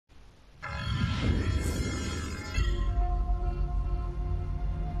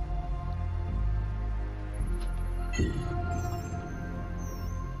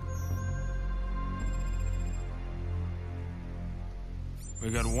We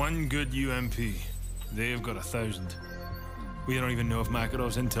got one good UMP. They've got 1,000. We don't even know if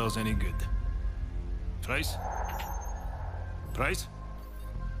Makarov's intel's any good. Price? Price?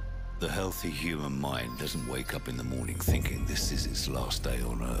 The healthy human mind doesn't wake up in the morning thinking this is its last day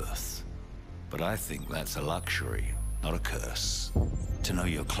on Earth. But I think that's a luxury, not a curse. To know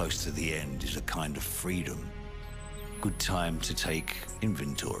you're close to the end is a kind of freedom. Good time to take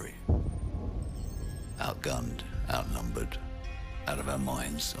inventory. Outgunned, outnumbered, out of our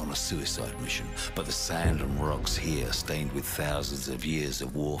minds on a suicide mission. But the sand and rocks here, stained with thousands of years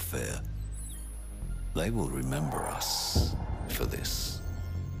of warfare, they will remember us for this.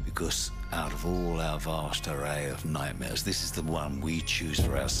 Because out of all our vast array of nightmares, this is the one we choose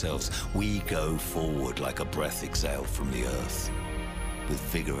for ourselves. We go forward like a breath exhaled from the earth, with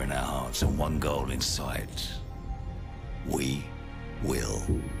vigor in our hearts and one goal in sight. We will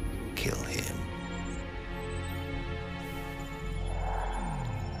kill him.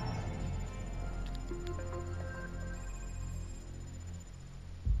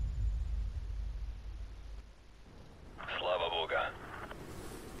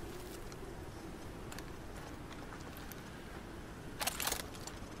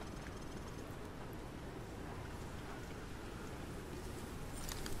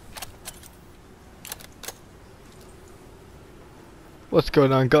 What's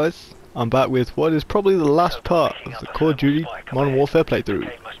going on, guys? I'm back with what is probably the last part of the Call of Duty Modern Warfare playthrough.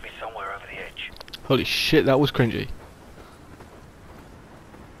 Holy shit, that was cringy.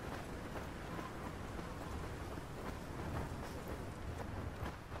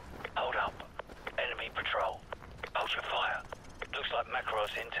 Hold up. Enemy patrol. Hold your fire. Looks like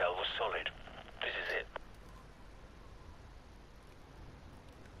Makarov's intel was solid. This is it.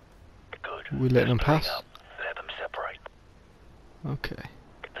 Good. We letting them pass? Let them separate. Okay.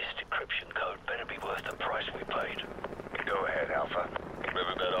 This decryption code better be worth the price we paid. Go ahead, Alpha.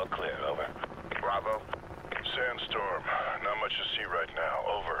 Riverbed all clear, over. Bravo. Sandstorm. Not much to see right now,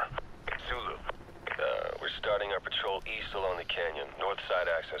 over. Zulu. We're starting our patrol east along the canyon, north side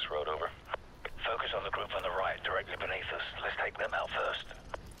access road, over. Focus on the group on the right, directly beneath us. Let's take them out first.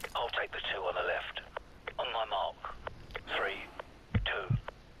 I'll take the two on the left. On my mark. 3, 2,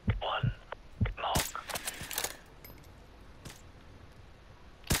 1, mark.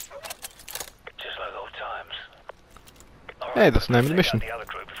 Just like old times. All Hey, that's the name of the mission. The other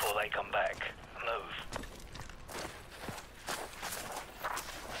group before they come back. Move.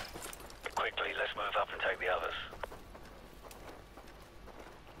 Quickly, let's move up and take the others.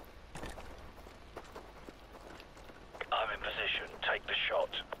 I'm in position. Take the shot.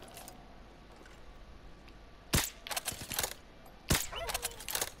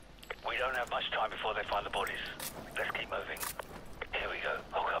 We don't have much time before they find the bodies. Let's keep moving. Here we go.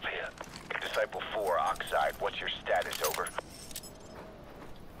 Hook up here. Disciple 4, Oxide. What's your status, over?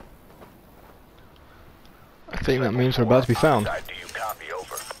 I think that means we're about to be found. Oxide, do you copy,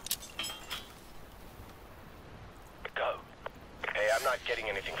 over? Go. Hey, I'm not getting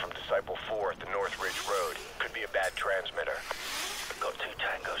anything from Disciple 4 at the North Ridge Road. Could be a bad transmitter. Got 2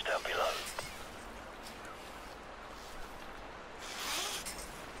 tangos down below.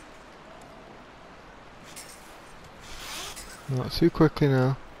 Not too quickly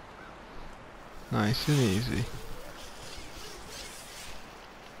now. Nice and easy.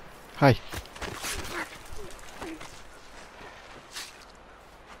 Hi.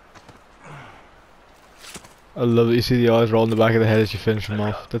 I love that you see the eyes roll in the back of the head as you finish them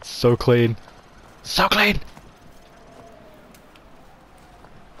off. That's so clean. So clean!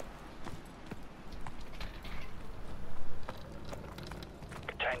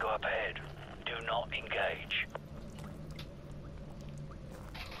 Tango up ahead. Do not engage.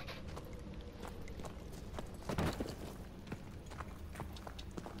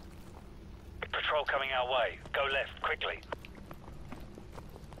 Patrol coming our way. Go left, quickly.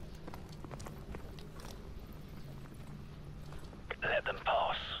 Let them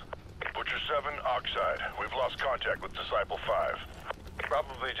pass. Butcher 7, Oxide. We've lost contact with Disciple 5.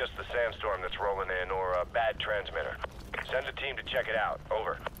 Probably just the sandstorm that's rolling in, or a bad transmitter. Send a team to check it out.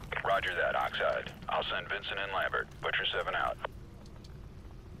 Over. Roger that, Oxide. I'll send Vincent and Lambert. Butcher 7 out.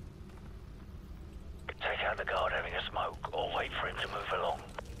 Take out the guard having a smoke, or wait for him to move along.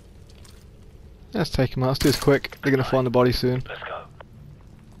 Let's take him out. Let's do this quick. They're gonna find the body soon. Let's go.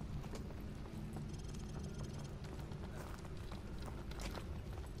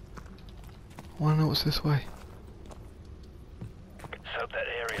 I wanna know what's this way. Soak that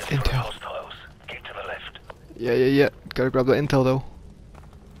area Intel. through hostiles. Get to the left. Yeah. Gotta grab that intel though.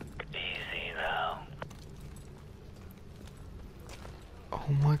 Easy now. Oh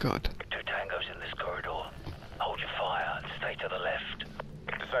my god. 2 tangos in this corridor. Hold your fire and stay to the left.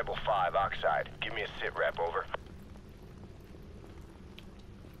 Disciple 5, Oxide. Give me a sit rep, over.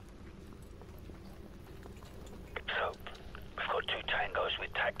 So, we've got 2 tangos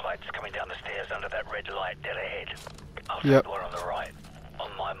with tack lights coming down the stairs under that red light dead ahead. I'll Yep. take one on the right. On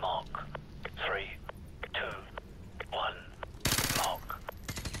my mark. 3, 2, 1. Mark.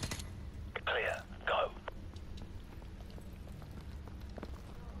 Clear. Go.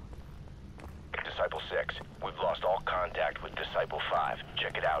 Disciple 6, we've lost all contact with Disciple 5.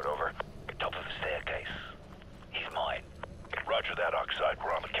 Check it out, over. Top of the staircase. He's mine. Roger that, Oxide.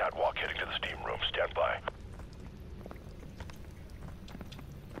 We're on the catwalk heading to the steam room. Stand by.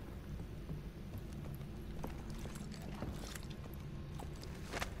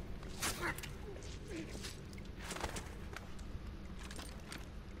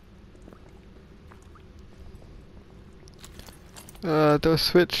 Do I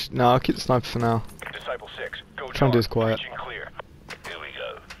switch? No, I'll keep the sniper for now. Disciple 6, go Try and do this dark. quiet. Breaching clear. Here we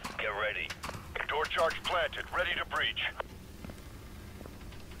go. Get ready. Door charge planted. Ready to breach.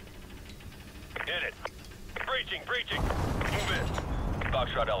 Hit it. Breaching, breaching. Move in.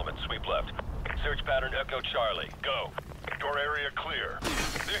 Foxtrot element, sweep left. Search pattern Echo Charlie. Go. Door area clear.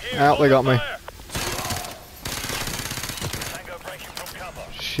 They're here. Out, they got me. Fire. Tango breaking from cover.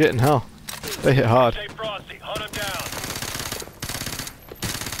 Shit in hell. They hit hard. Stay frosty. Hunt him down.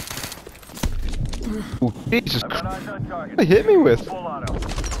 Ooh, Jesus I've got Christ. eyes on target. They hit me with. Full auto.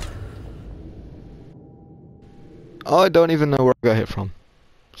 I don't even know where I got hit from.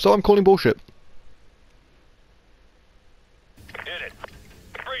 So I'm calling bullshit. Hit it.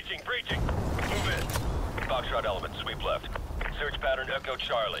 Breaching, breaching. Move in. Foxtrot element, sweep left. Search pattern Echo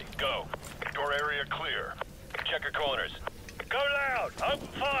Charlie. Go. Door area clear. Check your corners. Go loud. Open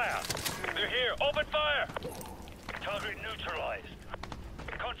fire. They're here. Open fire. Target neutralized.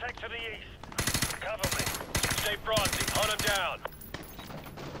 Contact to the east. Cover me. Stay frosty. Hunt him down.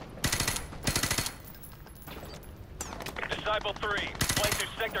 Disciple 3. Flank through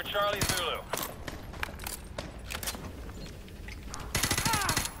sector Charlie Zulu.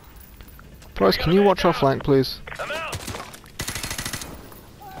 Price, can you watch our flank, please? I'm out.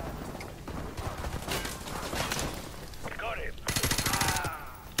 Got him.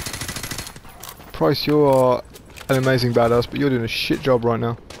 Price, you are an amazing badass, but you're doing a shit job right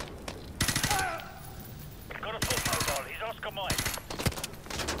now. Got a foot on. He's Oscar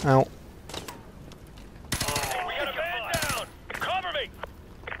Mike. Ow. We got a man down. Cover me.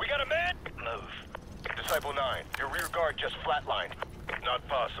 We got a man. Move. Disciple 9, your rear guard just flatlined. Not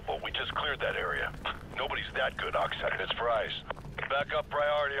possible. We just cleared that area. Nobody's that good, Oxide. It's Price. Back up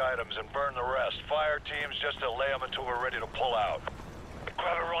priority items and burn the rest. Fire teams just to lay them until we're ready to pull out.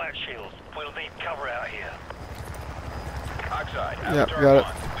 Grab a riot shield. We'll need cover out here. Oxide, Yep, Avatar got it.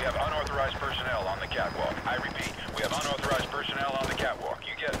 1, we have unauthorized personnel on the catwalk. I repeat, we have unauthorized personnel on the catwalk.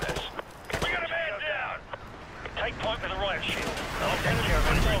 You get this? We got a man down. Take point with a riot shield. I'll take care of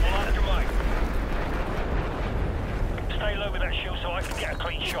it. We'll after Mike. Stay low with that shield so I can get a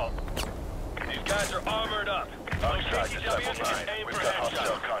clean shot. These guys are armored up. Oxide, CCW, Disciple 9, just aim we've for got a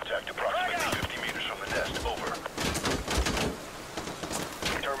hostile headshot. contact approximately 50 meters from the nest. Over.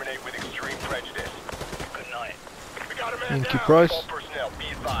 Terminate with extreme prejudice. Good night. We got a man Thank down. you, Price. All personnel, be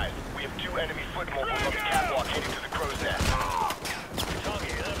advised. We have 2 enemy foot mobiles on the catwalk heading to the crow's nest.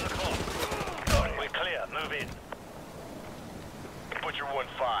 Target 11 o'clock. We're clear. Move in. Butcher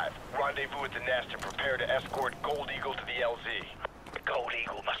 1-5, rendezvous at the nest and prepare to escort Gold Eagle to the LZ. Gold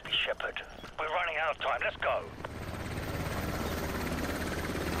Eagle must be Shepard. We're running out of time. Let's go.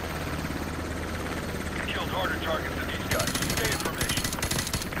 Killed harder targets than these guys. Stay in formation.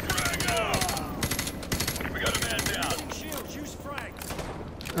 Frag up! We got a man down. Shields, use frag.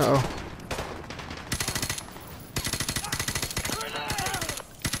 Uh oh.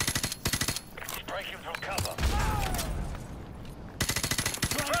 He's breaking from cover.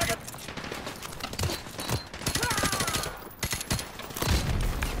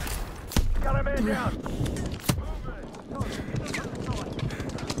 Got a man down.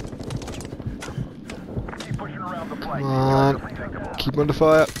 Keep pushing around the flank. Come on. Keep under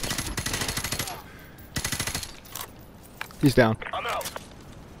fire. He's down. I'm out.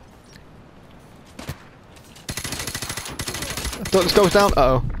 Thought this guy was down.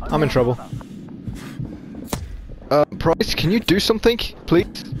 Uh oh. I'm in trouble. Price, can you do something,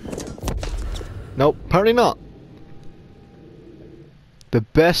 please? Nope, apparently not. The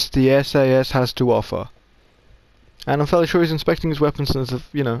best the SAS has to offer. And I'm fairly sure he's inspecting his weapons instead of,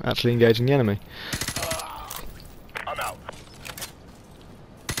 you know, actually engaging the enemy. I'm out.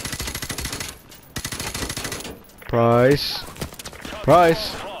 Price.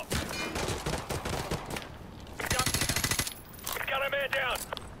 Price. Got a man down.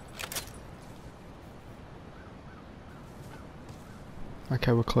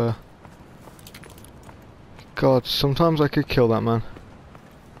 Okay, we're clear. God, sometimes I could kill that man.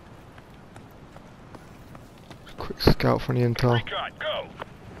 Quick scout for any intel. Recon, go!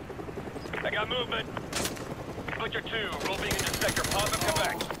 I got movement. Butcher 2, roving into sector positive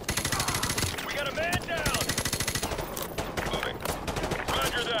Quebec. We got a man down! Moving.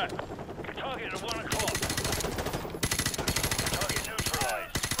 Roger that. Target at 1 o'clock. Target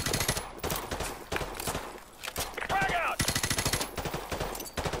neutralized. Frag out!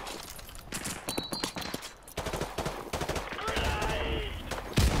 Grenade!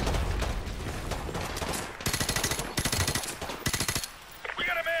 We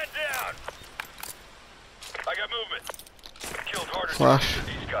got a man down! I got movement. Killed harder Flash. than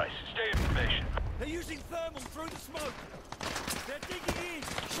these guys. Stay in formation. They're using thermal through the smoke. They're digging in.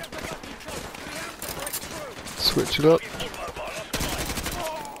 Shepherd up your coast. We have to break through. Switch it up. Immobile, lost the line.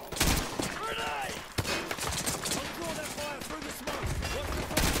 Grenade! I'll draw that fire through the smoke.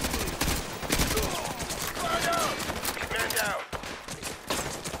 What's the problem? Fire down! Man down!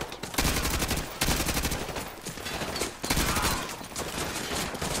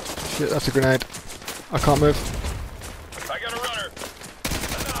 Shit, that's a grenade. I can't move. I got a runner.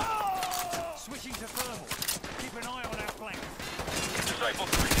 Switching to thermal. Keep an eye on our flank. Disciple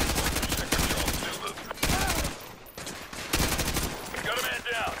 3. Sector Charles Zulu. Got a man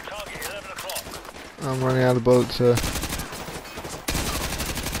down. Target 11 o'clock. I'm running out of bullets here.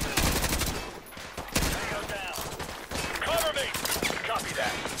 Tango down. Cover me! Copy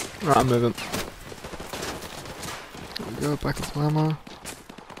that. Right, I'm moving. There we go, back up to ammo.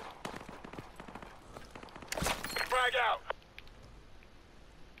 Frag out.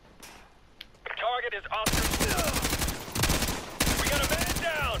 Target is Oscar. We got a man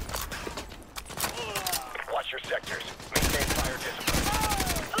down. Watch your sectors. Maintain fire discipline.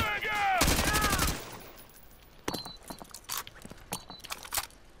 Frag out!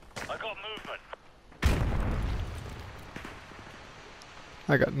 I got movement.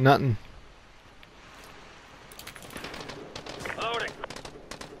 I got nothing. Loading.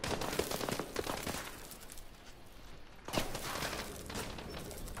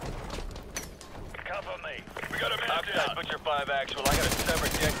 Cover me. We got a man down. Butcher 5 actual. I got a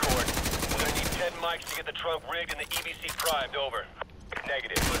severed dead cord. We're gonna need 10 mics to get the trunk rigged and the EBC primed. Over.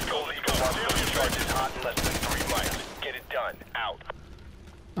 Negative. Let's go. Legal charges hot in less than 3 mics. Get it done. Out.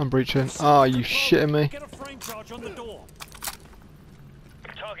 I'm breaching. Ah, you shitting me? Get a frame charge on the door.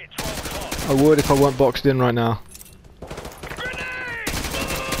 Target 12 o'clock. I would if I weren't boxed in right now.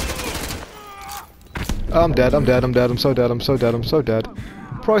 Oh, I'm dead, I'm dead, I'm dead, I'm so dead, I'm so dead, I'm so dead.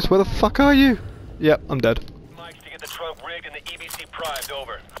 Price, where the fuck are you? Yep, I'm dead. Mics to get the trunk rigged and the EBC primed.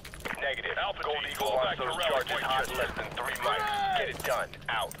 Over. Negative. Alpha Gold Eagle wants those charges hot in less than 3 mics. Get it done.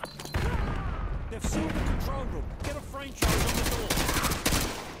 Out. They've sealed the control room. Get a frame charge on the door.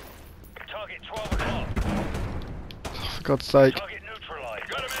 Target 12 o'clock. For God's sake. Target neutralized.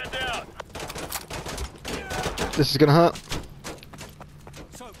 Got a man down. This is gonna hurt.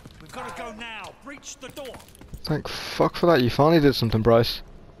 So, we've got to go now. Breach the door. Thank fuck for that, you finally did something, Bryce.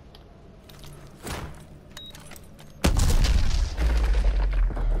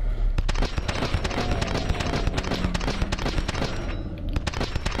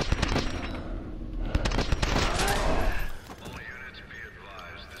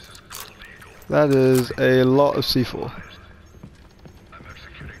 That is a lot of C4. I'm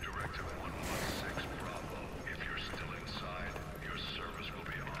executing directive 116 Bravo. If you're still inside, your service will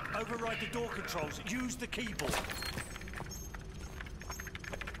be on. Override the door controls. Use the keyboard.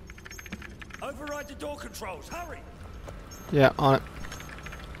 Override the door controls. Hurry! Yeah, on it.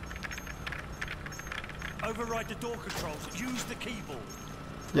 Override the door controls. Use the keyboard.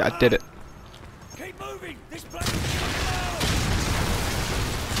 Yeah, I did it. Keep moving! This place is coming out!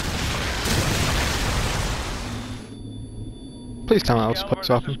 Please tell me I was supposed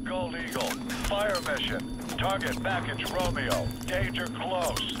to happen. Gold Eagle. Fire mission. Target package Romeo. Danger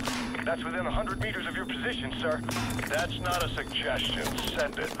close. That's within 100 meters of your position, sir. That's not a suggestion.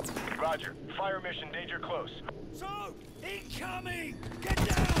 Send it. Roger. Fire mission. Danger close. So, incoming! Get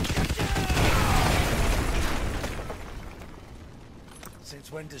down! Get down!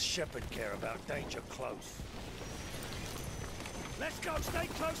 Since when does Shepard care about danger close? Let's go! Stay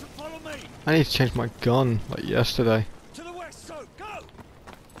close and follow me! I need to change my gun, like yesterday. To the west, so go!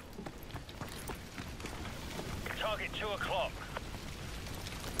 Target 2 o'clock.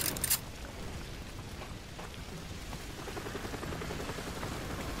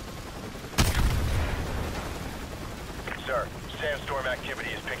 Sir, sandstorm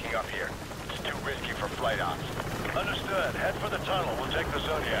activity is picking up here. It's too risky for flight ops. Understood. Head for the tunnel. We'll take the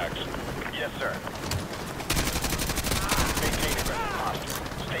Zodiacs. Yes, sir. Maintain aggressive posture.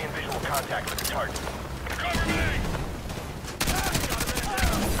 Stay in visual contact with the target. Cover me!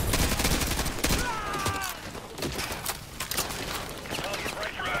 Target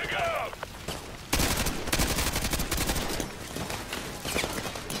break frag out!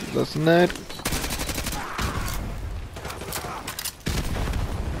 That's a nade.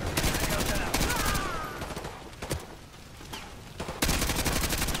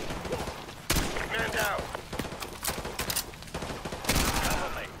 Man down. Cover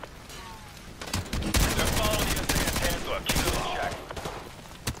me. They're following you to see a handbook. Keep them in check.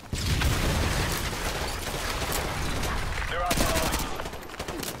 They're up early.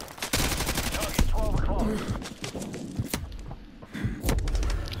 Target 12 o'clock.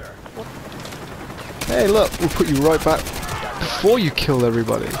 Sir. Hey, look, we'll put you right back before you kill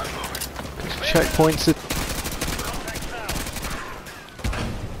everybody. Checkpoints it. Contact south.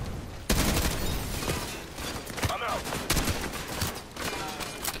 I'm out.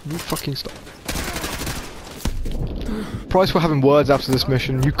 Can you fucking stop? Price, we're having words after this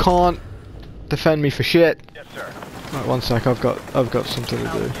mission. You can't defend me for shit. Yes, sir. Right, one sec. I've got something to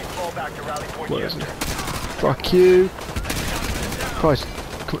do. Fall back to rally point. Where Yes, is he? sir. Fuck you. Price,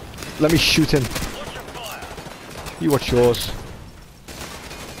 come on, let me shoot him. Watch your fire. You watch yours.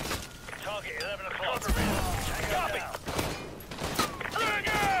 Target 11 o'clock. Cover me. Copy. Frag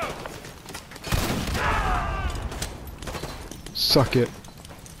out! Suck it.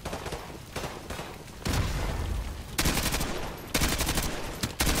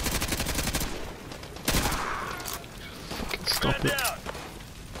 Fucking stop Man it. down.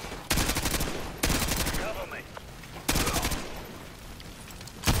 Cover me.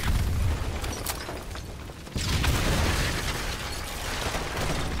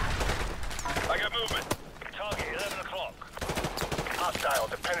 I got movement. Target 11 o'clock. Hostiles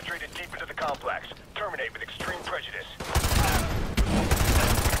have penetrated deep into the complex. Terminate with extreme prejudice.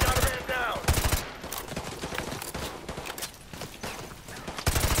 Got a man down.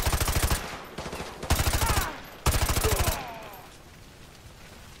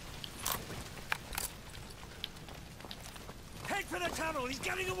 Head for the tunnel, he's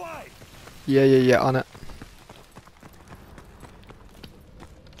getting away! Yeah, on it.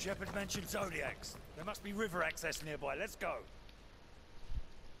 Shepard mentioned Zodiacs. There must be river access nearby. Let's go.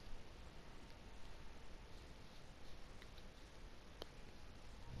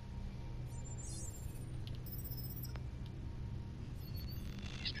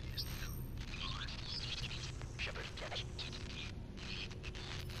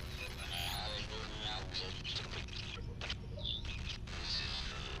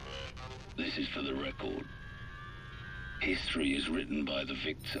 This is for the record. History is written by the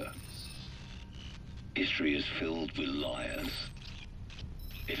victor. History is filled with liars.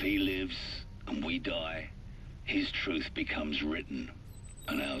 If he lives and we die, his truth becomes written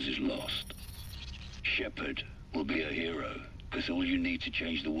and ours is lost. Shepard will be a hero because all you need to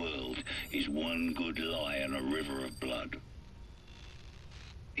change the world is one good lie and a river of blood.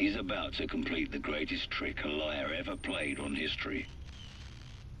 He's about to complete the greatest trick a liar ever played on history.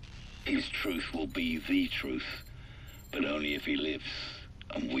 His truth will be the truth, but only if he lives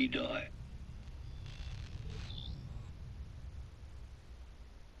and we die.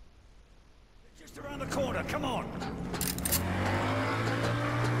 Just around the corner, come on!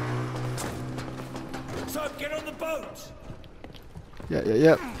 So, get on the boat!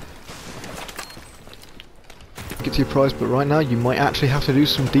 Yeah. Get to your prize, but right now you might actually have to do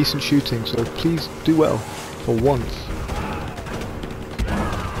some decent shooting, so please do well, for once.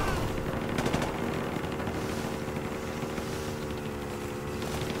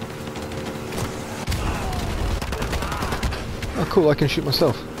 Oh cool, I can shoot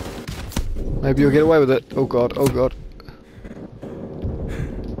myself. Maybe you'll get away with it. Oh god, oh god.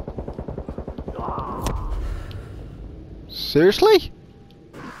 Seriously?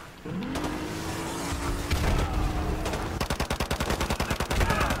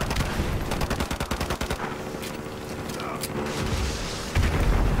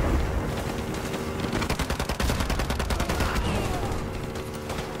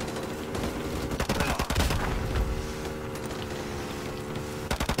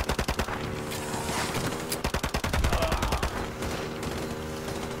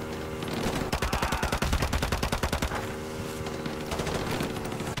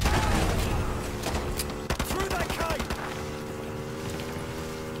 Through that cave!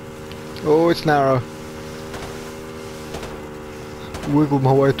 Oh, it's narrow. Wiggled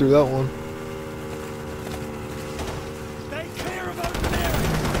my way through that one. Stay clear of open area!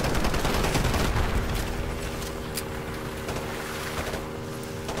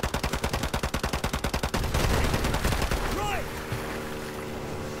 Right!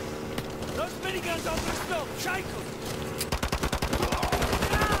 Those aren't gonna stop. Shake 'em.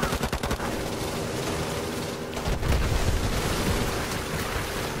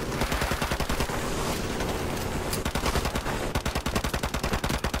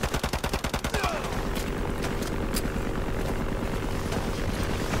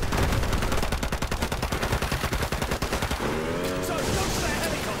 So, go to that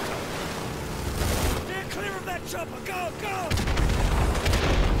helicopter. Steer clear of that chopper. Go, go.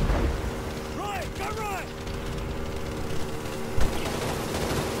 Right, go right.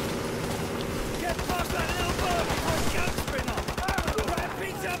 Get past that little bird before it gun spin off. Right,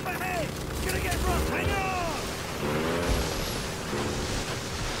 beats up ahead. It's gonna get rough. Hang on.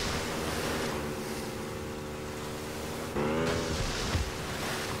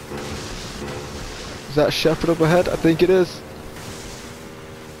 Is that Shepherd up ahead? I think it is.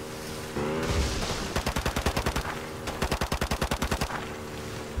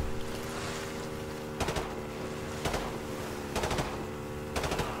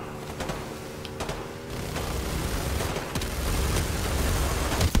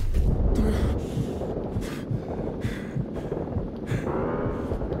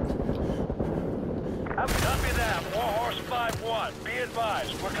 Copy that. Warhorse 5-1. Be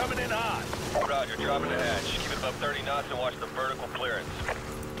advised, we're coming in hot. Roger, dropping the hatch. Keep it above 30 knots and watch the vertical clearance.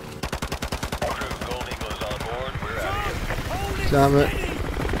 Crew, Gold Eagle is on board. We're out of here. Hold it Damn it. steady.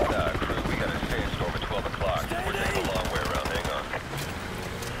 Crew, we got a sandstorm at 12 o'clock. We're taking a long way around. Hang on.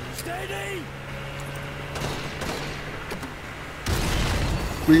 Steady.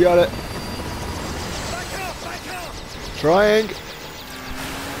 We got it. Back up, back up. Trying.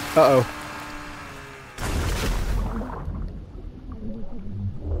 Uh-oh.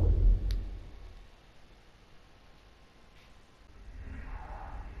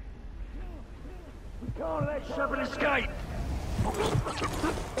 Can't let Shepherd escape.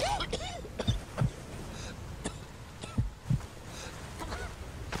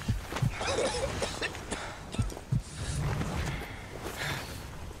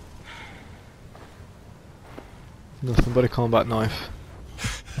 Nothing but a combat knife.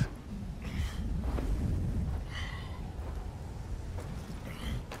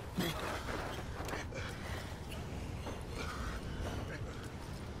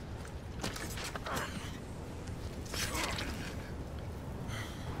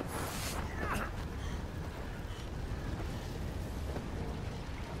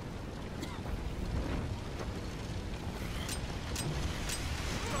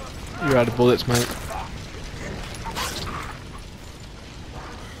 You're out of bullets, mate.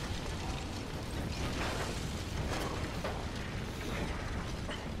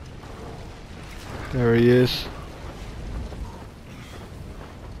 There he is.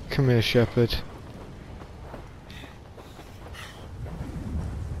 Come here, Shepherd.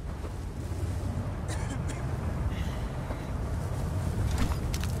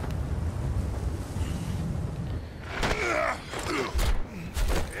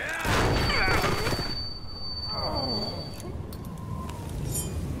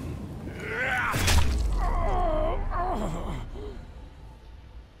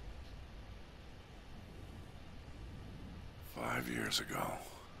 Years ago,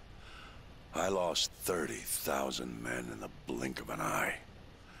 I lost 30,000 men in the blink of an eye.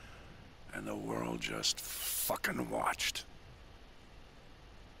 And the world just fucking watched.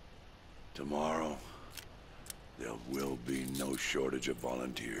 Tomorrow, there will be no shortage of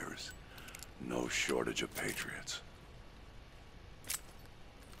volunteers, no shortage of patriots.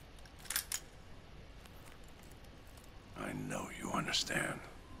 I know you understand.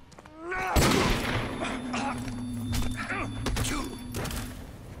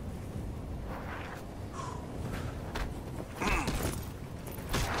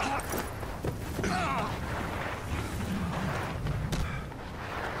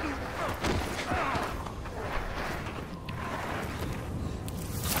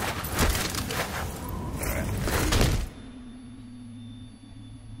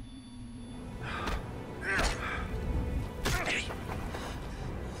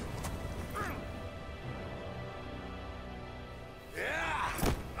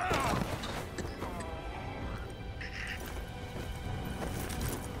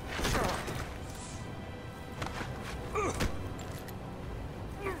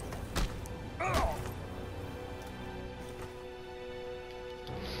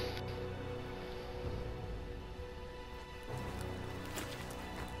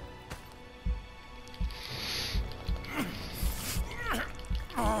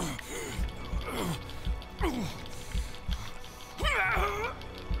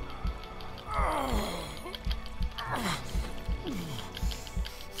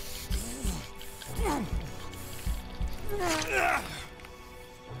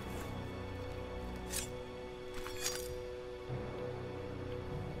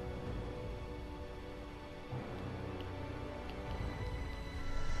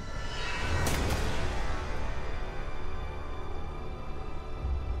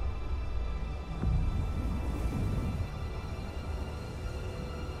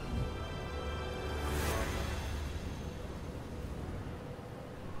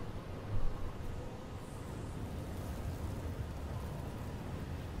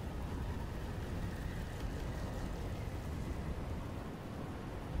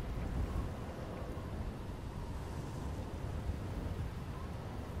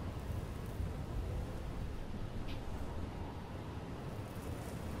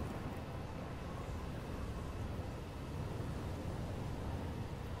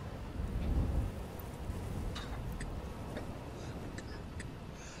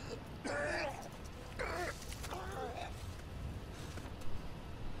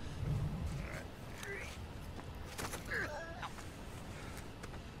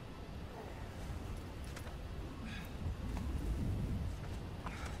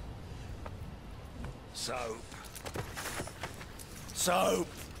 Soap. Soap!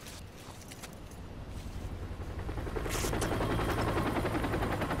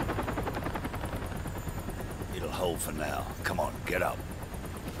 It'll hold for now. Come on, get up.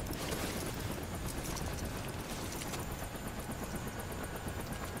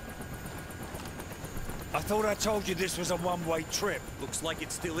 I thought I told you this was a one-way trip. Looks like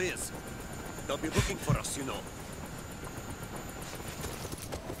it still is. They'll be looking for us, you know.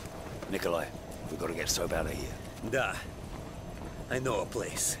 Nikolai, we've got to get Soap out of here. Da. I know a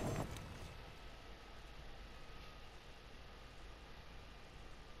place.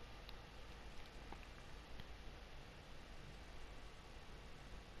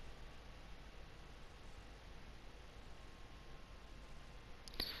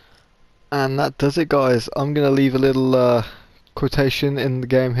 And that does it, guys. I'm going to leave a little quotation in the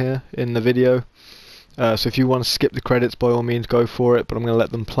game here, in the video. So if you want to skip the credits, by all means go for it, but I'm going to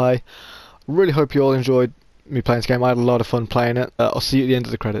let them play. Really hope you all enjoyed me playing this game. I had a lot of fun playing it. I'll see you at the end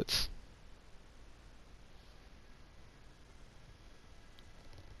of the credits.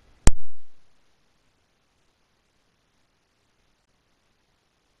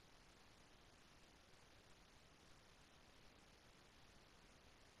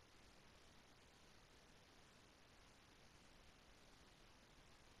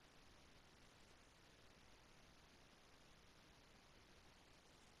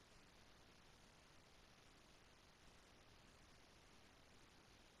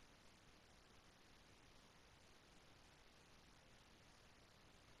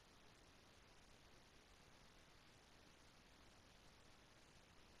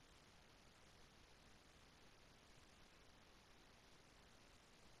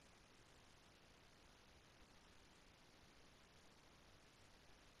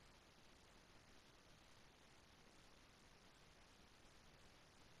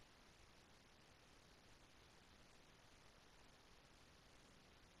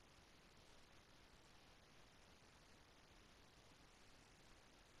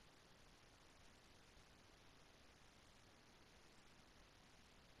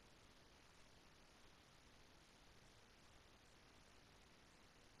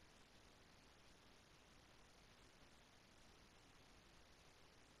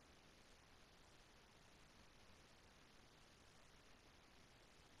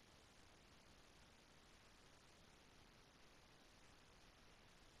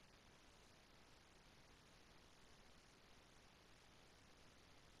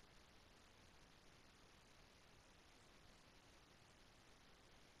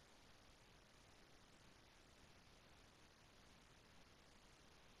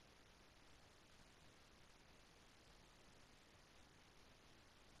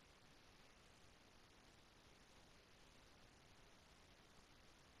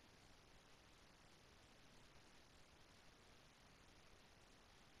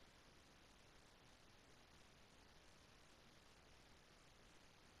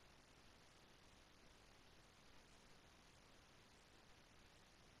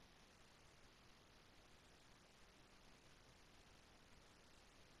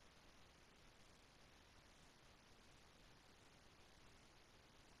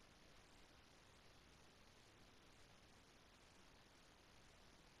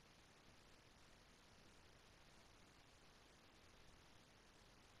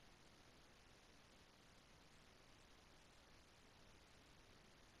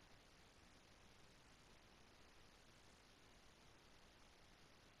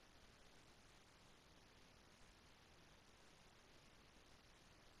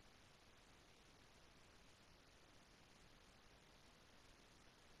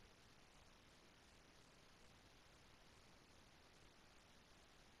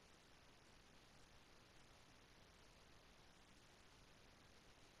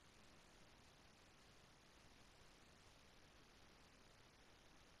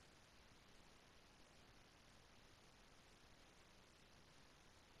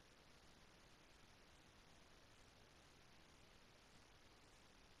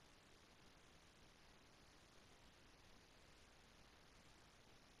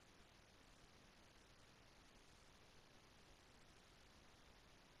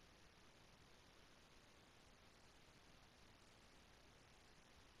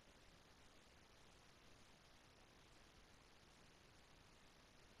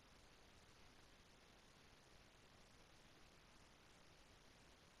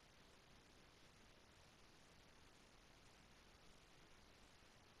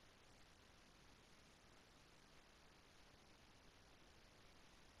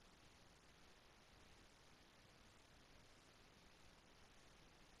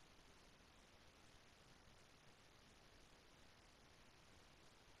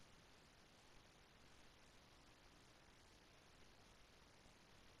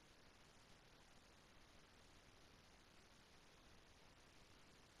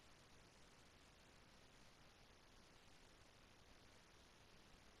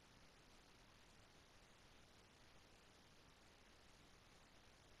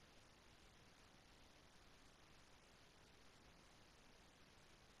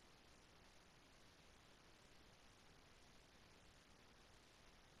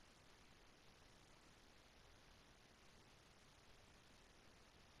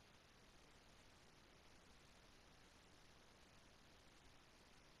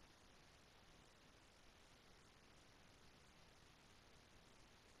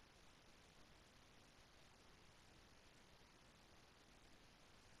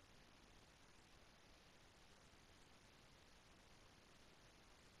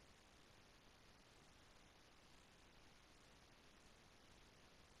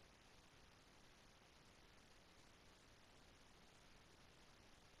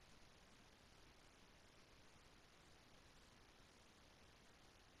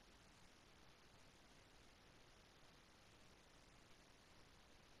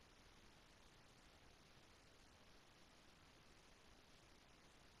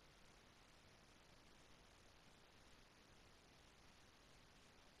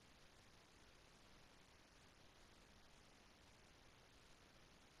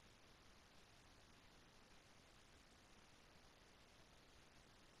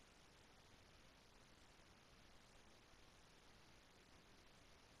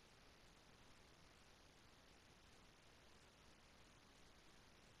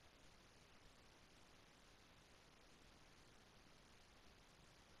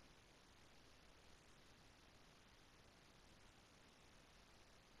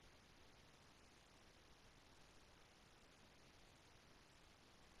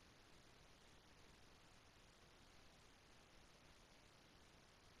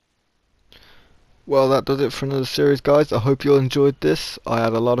 Well, that does it for another series, guys. I hope you all enjoyed this. I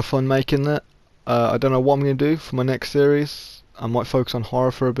had a lot of fun making it. I don't know what I'm going to do for my next series. I might focus on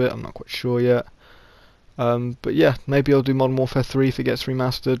horror for a bit, I'm not quite sure yet. But yeah, maybe I'll do Modern Warfare 3 if it gets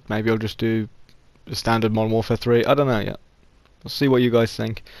remastered. Maybe I'll just do the standard Modern Warfare 3. I don't know yet. I'll see what you guys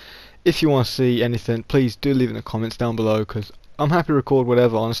think. If you want to see anything, please do leave it in the comments down below, because I'm happy to record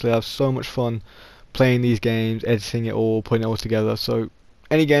whatever. Honestly, I have so much fun playing these games, editing it all, putting it all together. So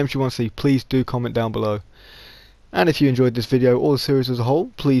any games you want to see, please do comment down below. And if you enjoyed this video or the series as a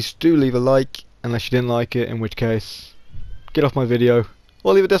whole, please do leave a like, unless you didn't like it, in which case, get off my video,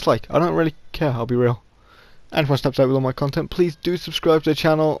 or leave a dislike. I don't really care, I'll be real. And if you want to step up with all my content, please do subscribe to the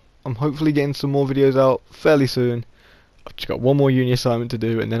channel. I'm hopefully getting some more videos out fairly soon. I've just got one more uni assignment to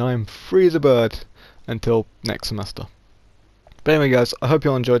do, and then I am free as a bird until next semester. But anyway guys, I hope you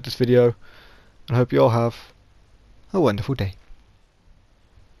all enjoyed this video, and I hope you all have a wonderful day.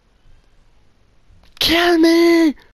 Kill me!